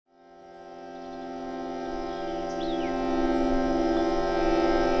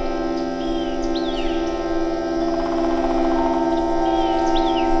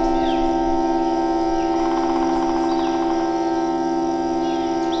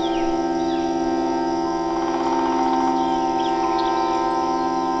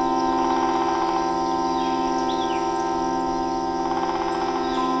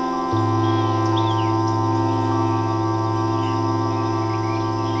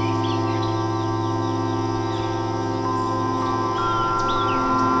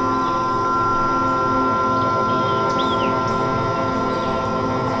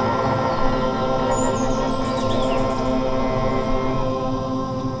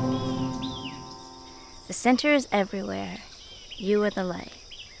The center is everywhere. You are the light.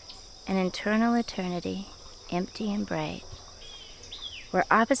 An eternal eternity, empty and bright, where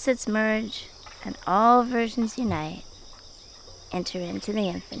opposites merge and all versions unite. Enter into the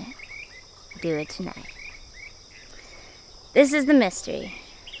infinite. Do it tonight. This is the mystery.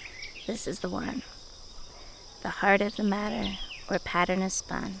 This is the one. The heart of the matter, where pattern is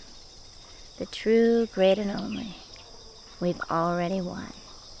spun. The true, great and only. We've already won.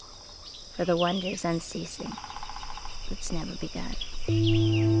 For the wonders unceasing. That's never begun.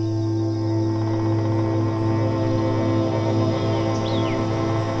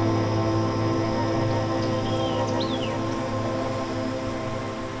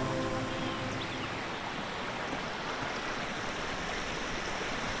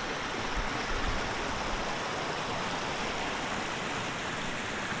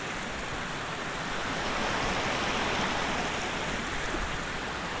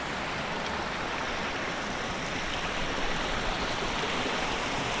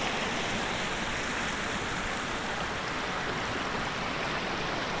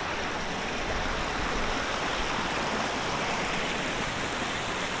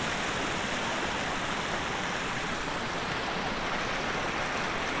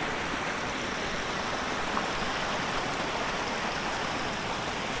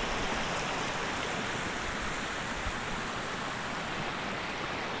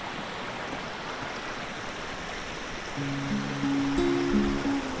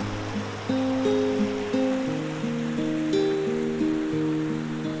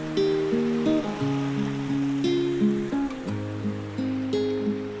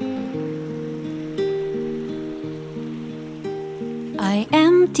 I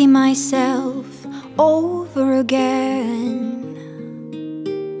empty myself over again.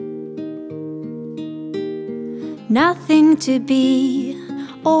 Nothing to be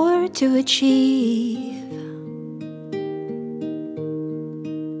or to achieve.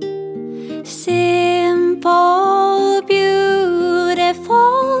 Simple,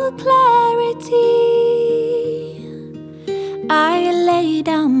 beautiful clarity. I lay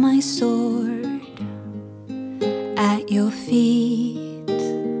down my sword at your feet.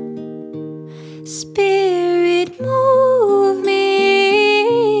 Spirit, move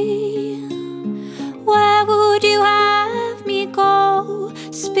me. Where would you have me go?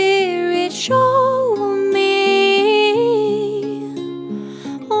 Spirit, show me.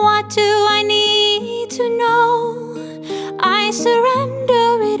 What do I need to know? I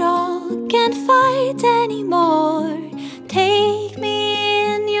surrender it all, can't fight anymore. Take me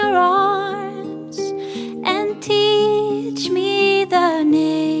in your arms and teach me the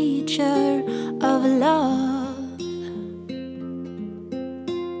nature of love.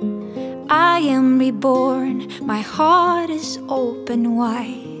 I am reborn, my heart is open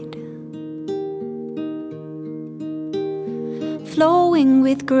wide, flowing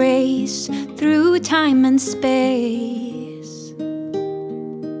with grace through time and space.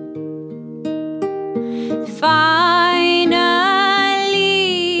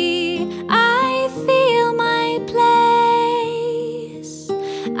 Finally, I feel my place.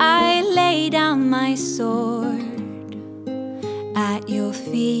 I lay down my sword at your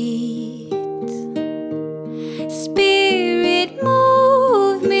feet. Spirit,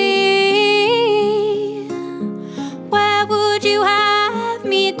 move me. Where would you have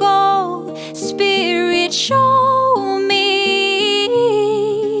me go? Spirit, show me.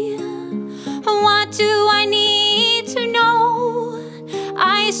 What do I need to know?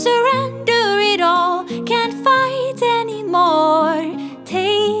 I surrender it all, can't fight anymore.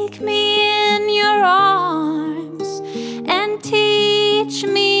 Take me in your arms and teach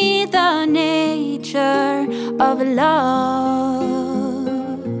me the nature of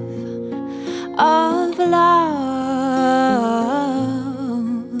love, of love,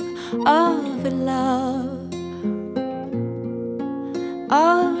 of love,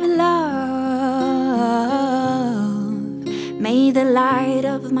 of love. May the light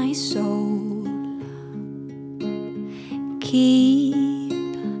of my soul keep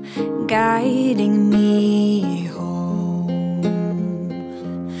guiding me home.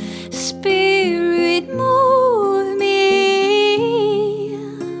 Spirit, move me.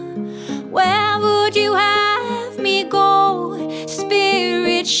 Where would you have me go?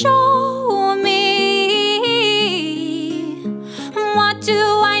 Spirit, show me. What do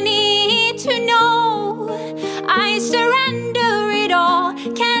I need to know? I surrender it all,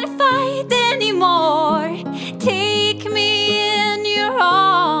 can't fight anymore. Take me in your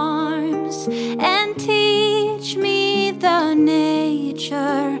arms and teach me the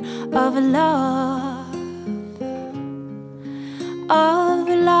nature of love, of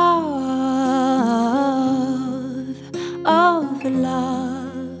love.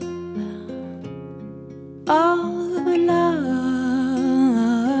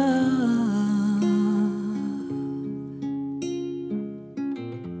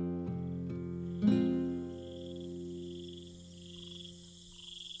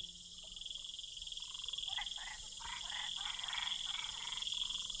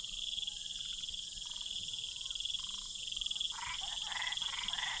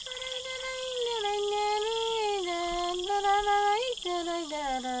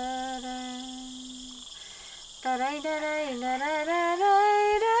 Pica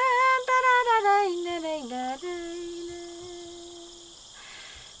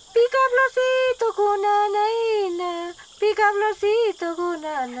florcito con anaína, pica florcito con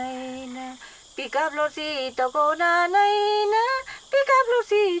anaína, pica florcito con anaína, pica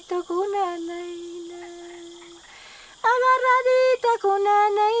florcito con anaína. Agarradita con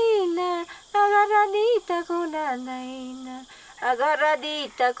anaína, agarradita con anaína,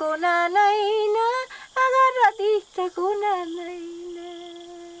 agarradita con anaína, agarradita con anaína.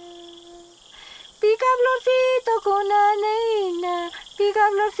 Pica florcito con anaína, pica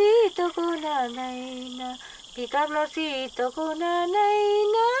florcito con anaína, pica florcito con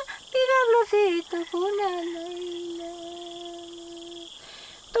anaína, pica florcito con anaína.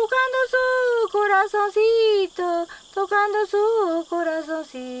 Tocando su corazoncito, tocando su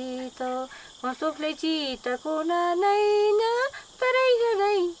corazoncito, con su flechita con anaína,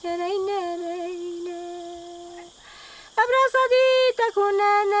 abrazadita con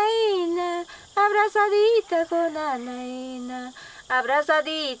anaína, abrazadita con anaína,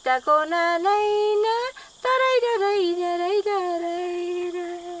 abrazadita con anaína,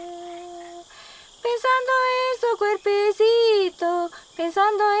 pensando en su cuerpecito,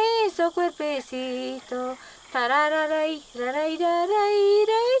 pensando en su cuerpecito, tarararay, raray, raray,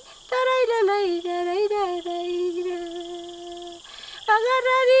 ray, tarararay, raray, raray, ray.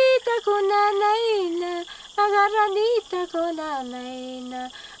 Agarradita con anaína, agarradita con anaína,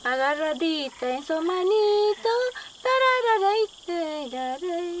 agarradita en su manito, tarararay, raray,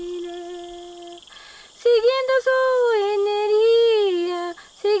 raray, ray. Siguiendo su energía,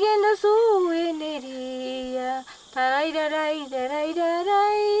 siguiendo su energía, tarararay, raray,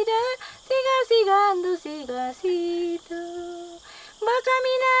 raray, ray, siga, sigando, sigacito. Va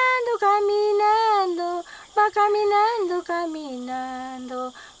caminando, caminando, va caminando,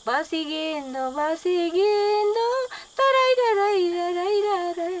 caminando, va siguiendo, taray, raray, raray,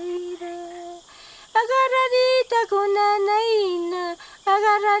 raray, ray. Agarradita con anaína,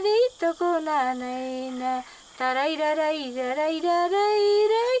 agarradito con anaína, taray, raray, raray, raray,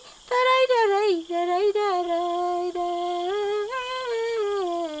 ray, taray, raray, raray, raray, ray.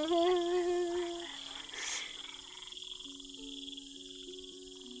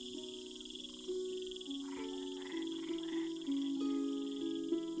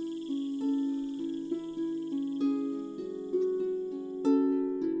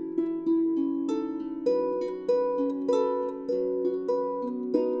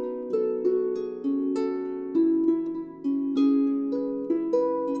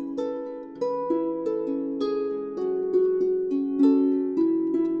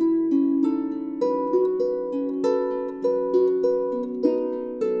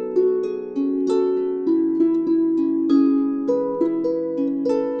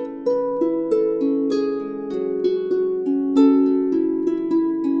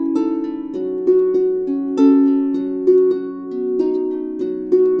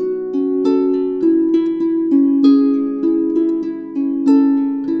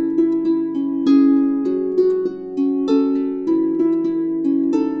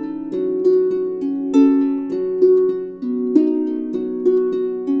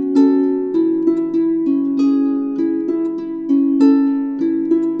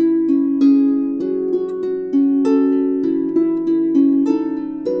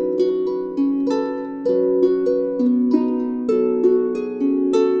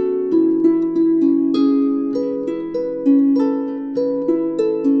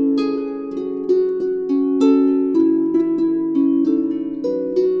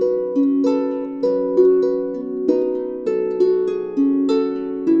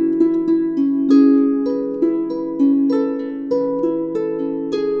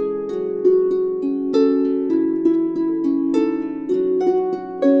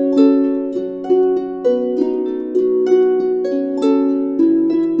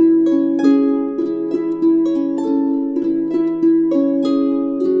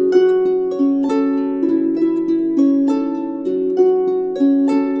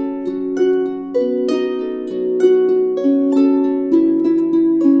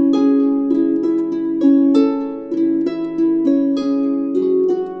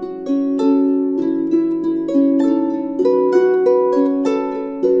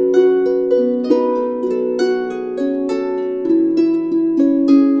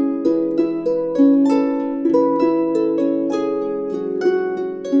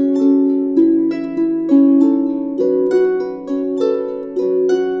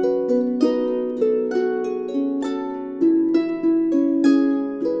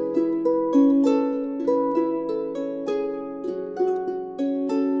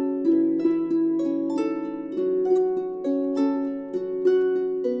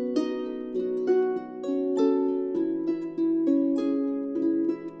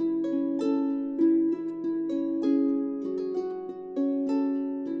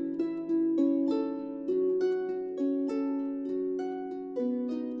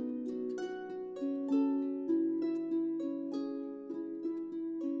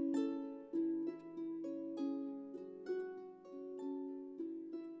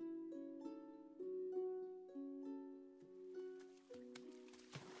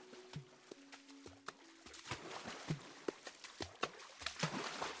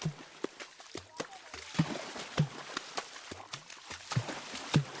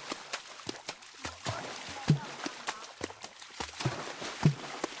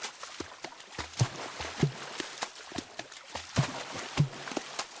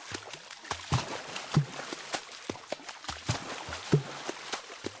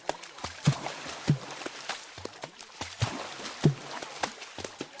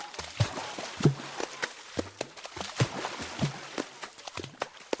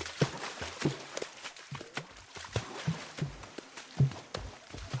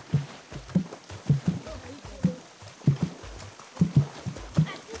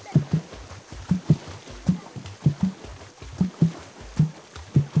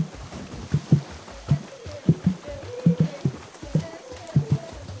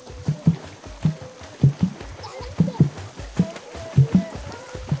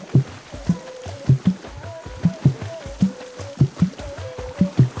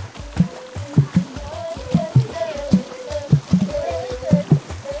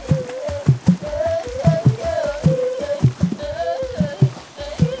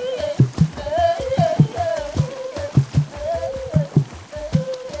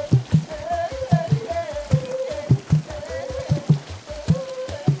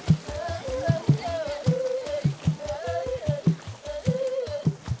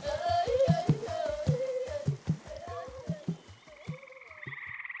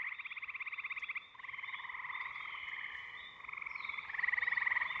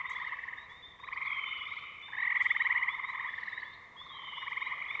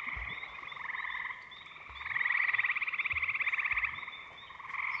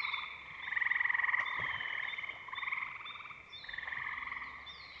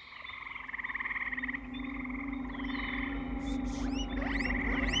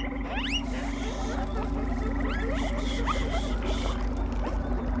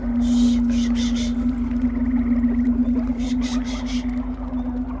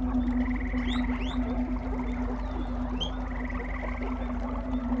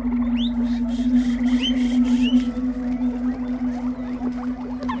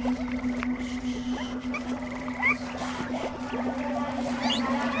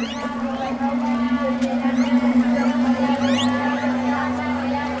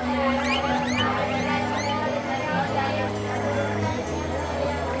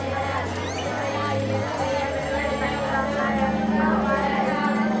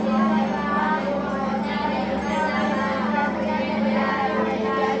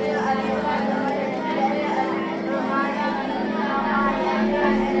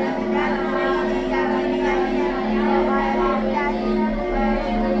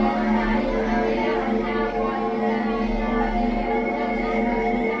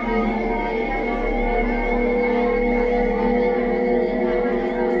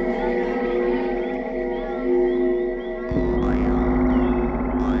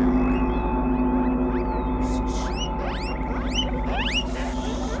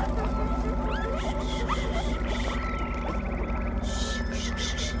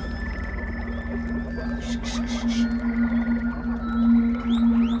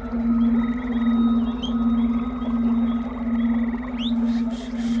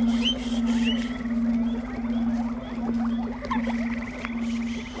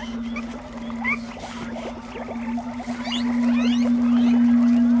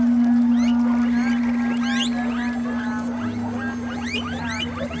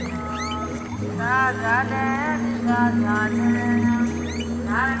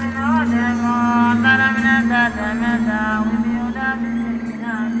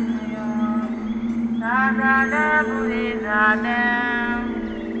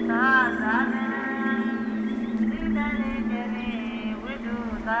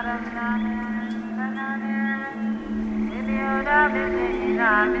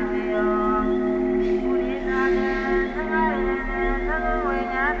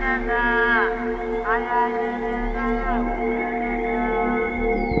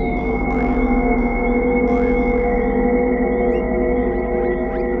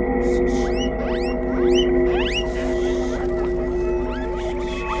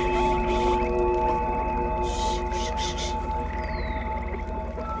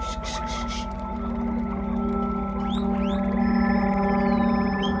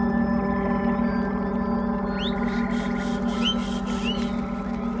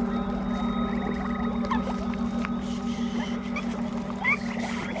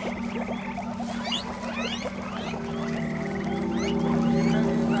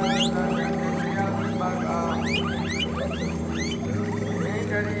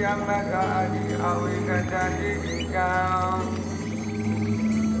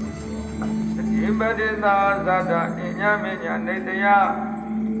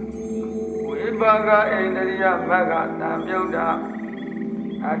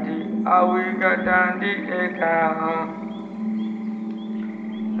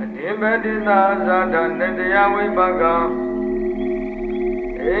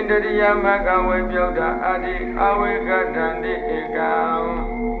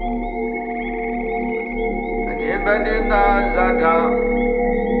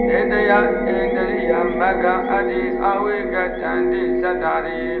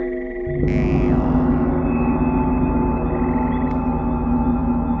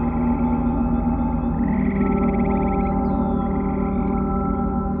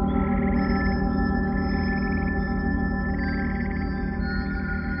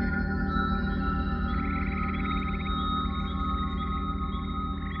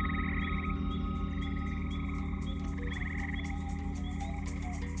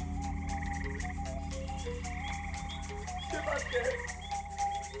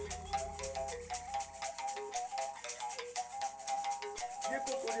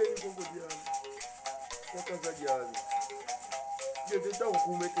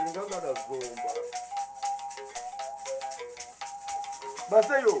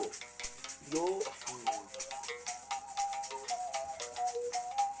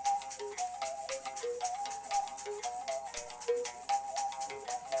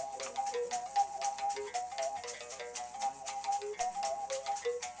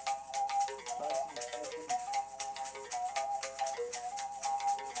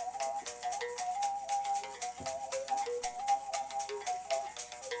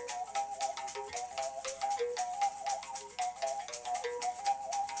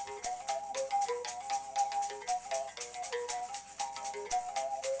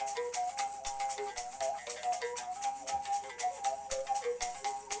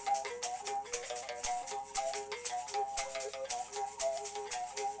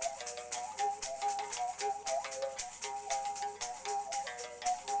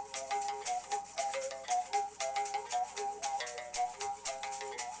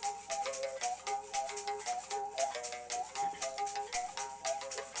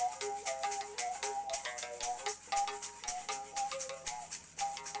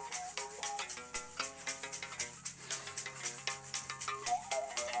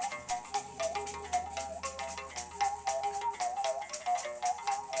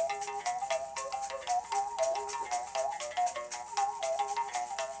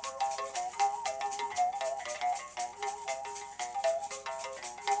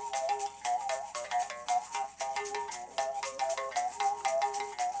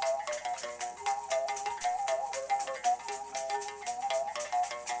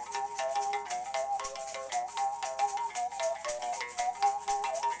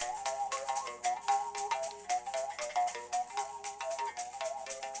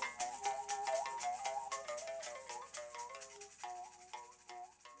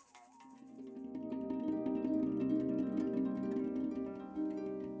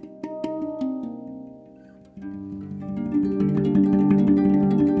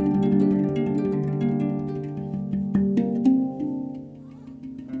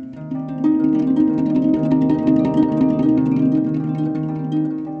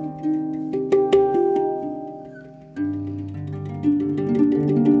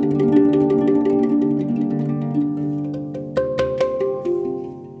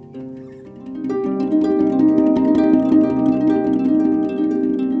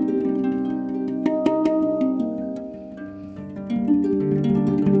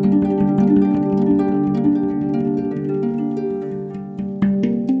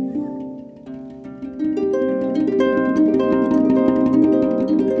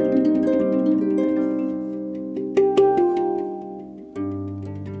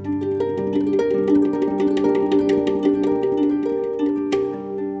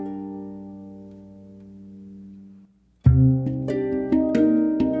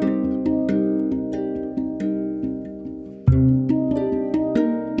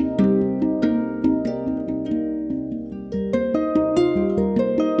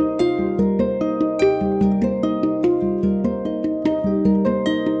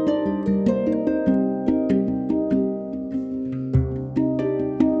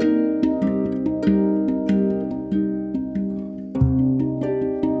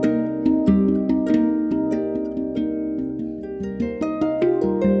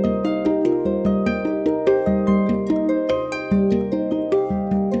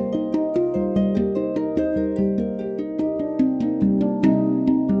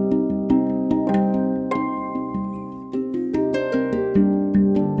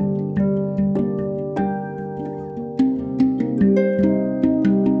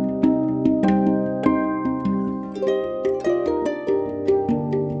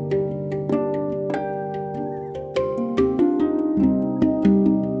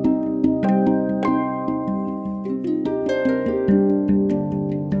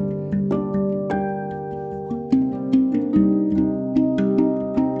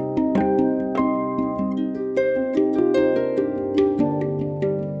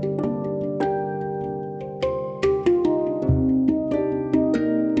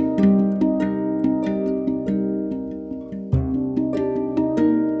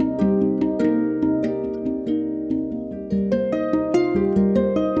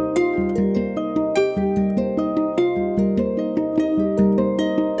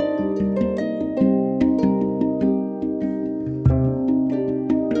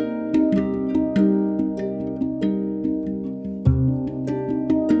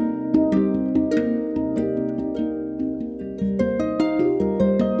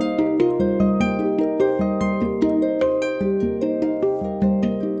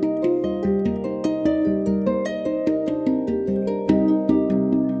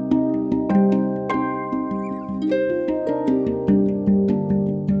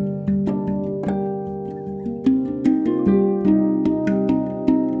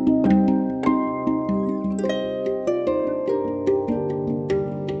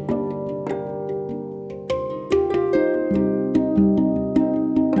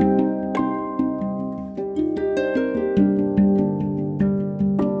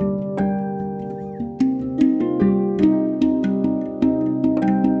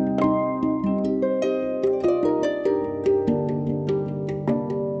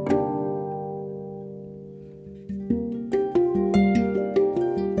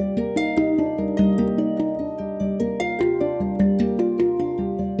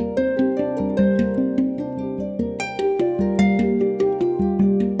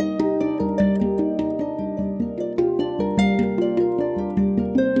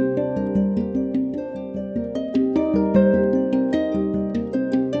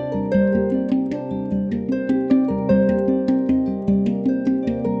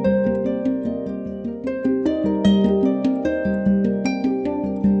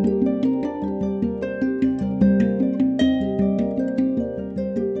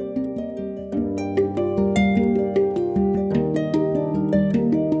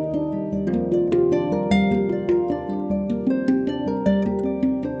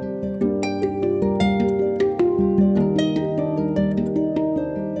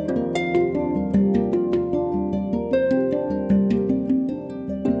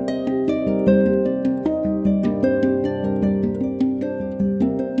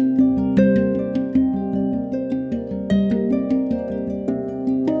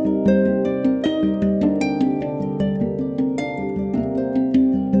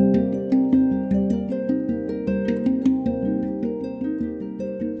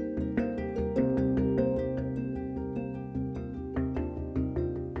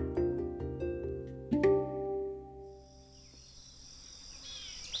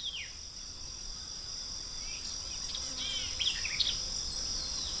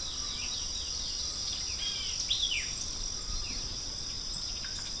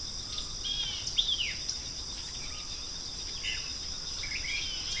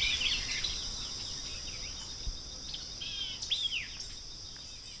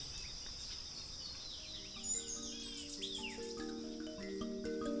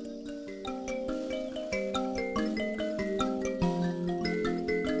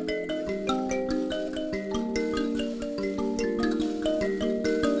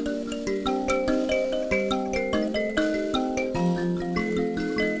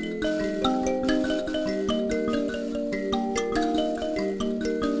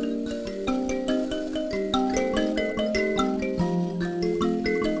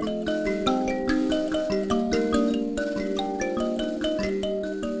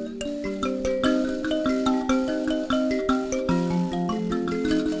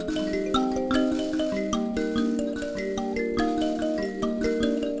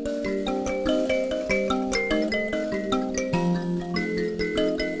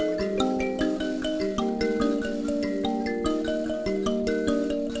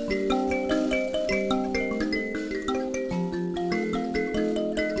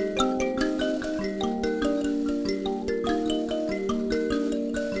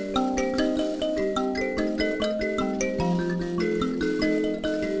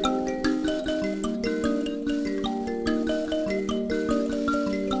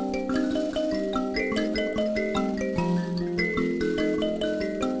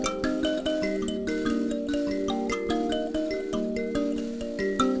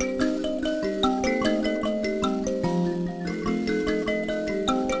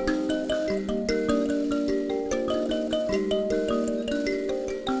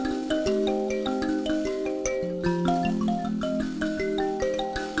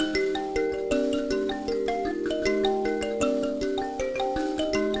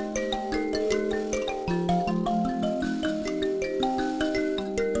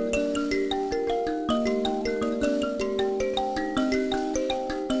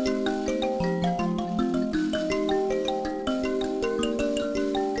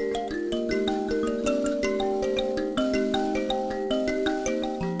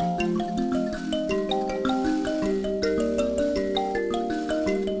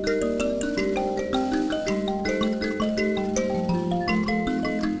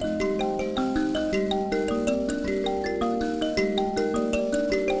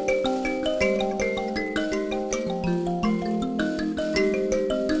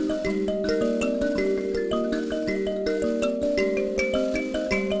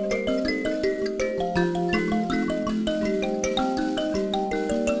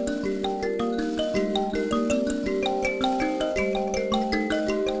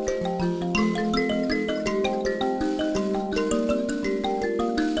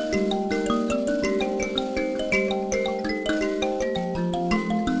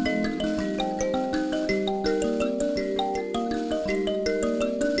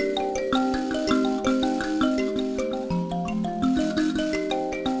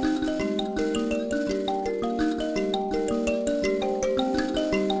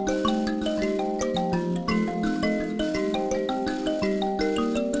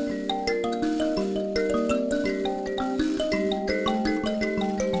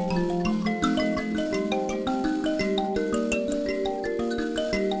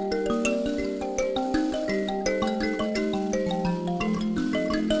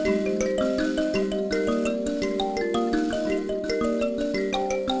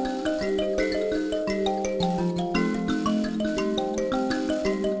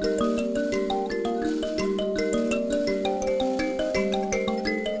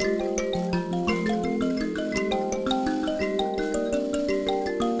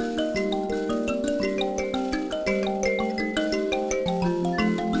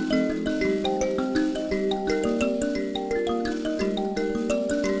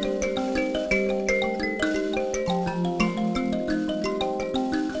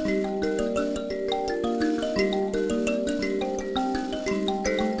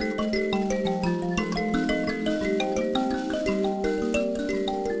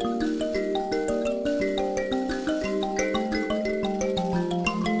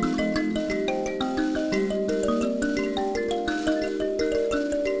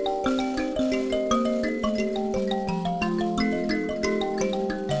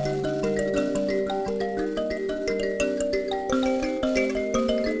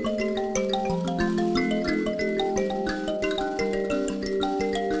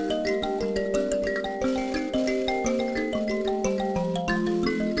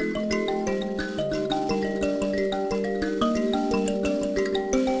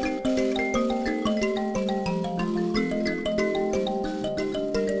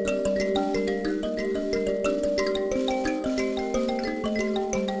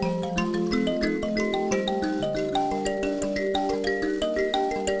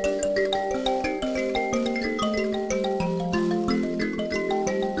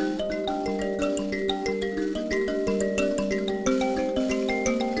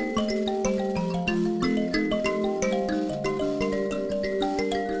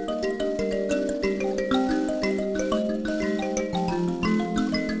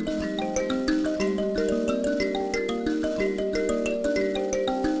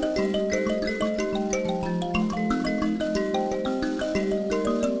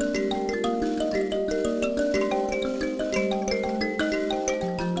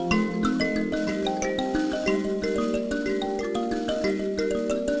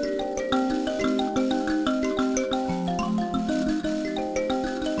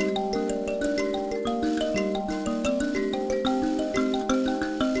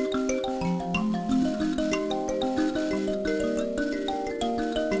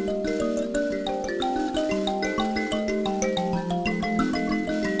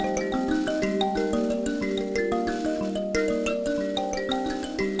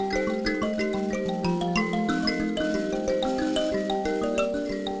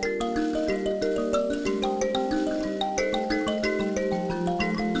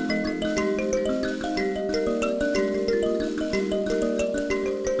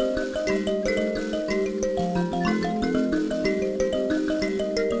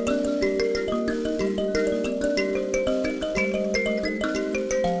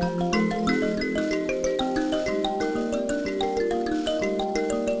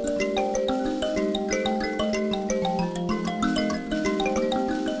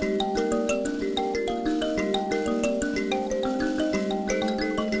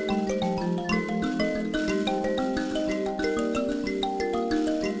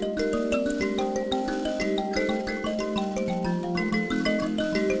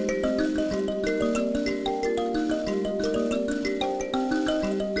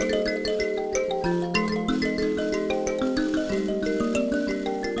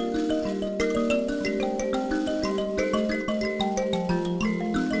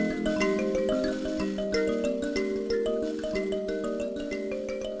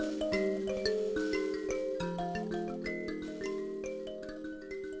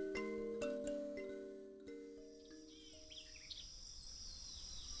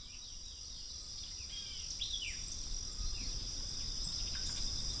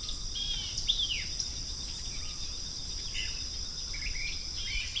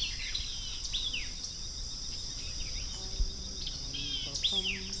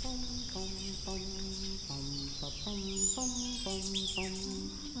 Listen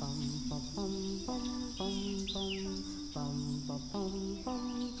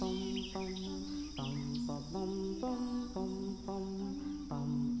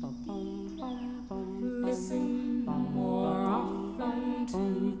more often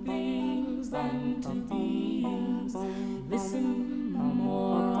to things than to things. Listen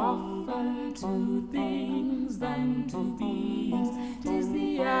more often to things than to things. 'Tis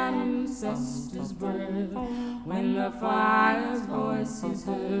the ancestors' breath when the fire's voice is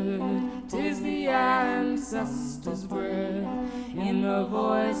heard. 'Tis the ancestors' breath in the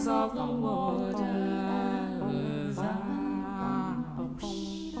voice of the waters.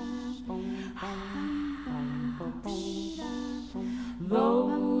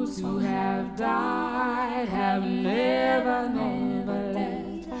 Those who have died have never, never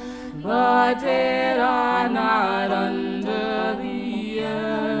left. The dead are not under the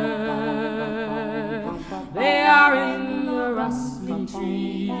earth. They are in the rustling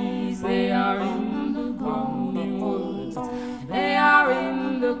trees. They are in the groaning woods. They are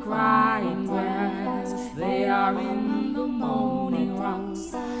in the crying grass. They are in the moaning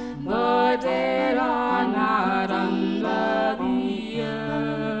rocks. The dead are not under the earth.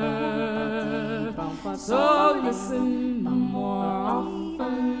 So listen more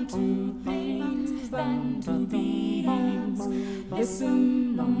often to things than to things.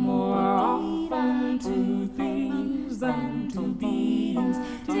 Listen more often to things than to things.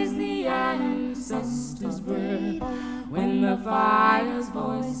 'Tis the ancestors' breath when the fire's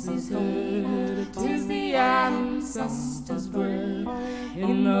voice is heard. 'Tis the ancestors' breath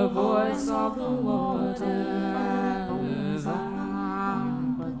in the voice of the waters.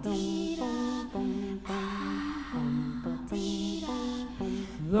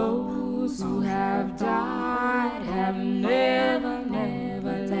 Those who have died have never,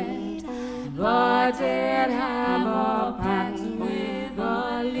 never left. The dead have a pact with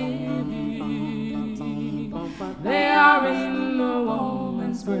the living. They are in the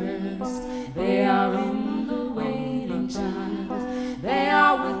woman's breast. They are in the wailing child. They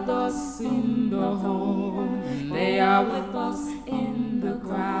are with us in the home. They are with us in the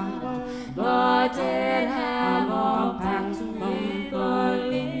crowd. The dead have a pact with the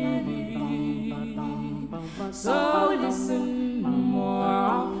living. So listen more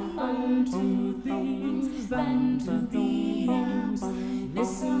often to things than to things.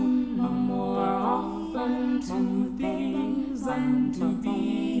 Listen more often to things than to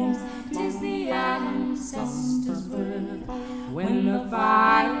things. 'Tis the ancestors' breath when the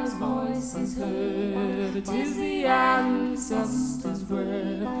fire's voice is heard. 'Tis the ancestors'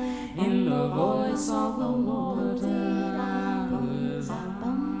 breath in the voice of the water.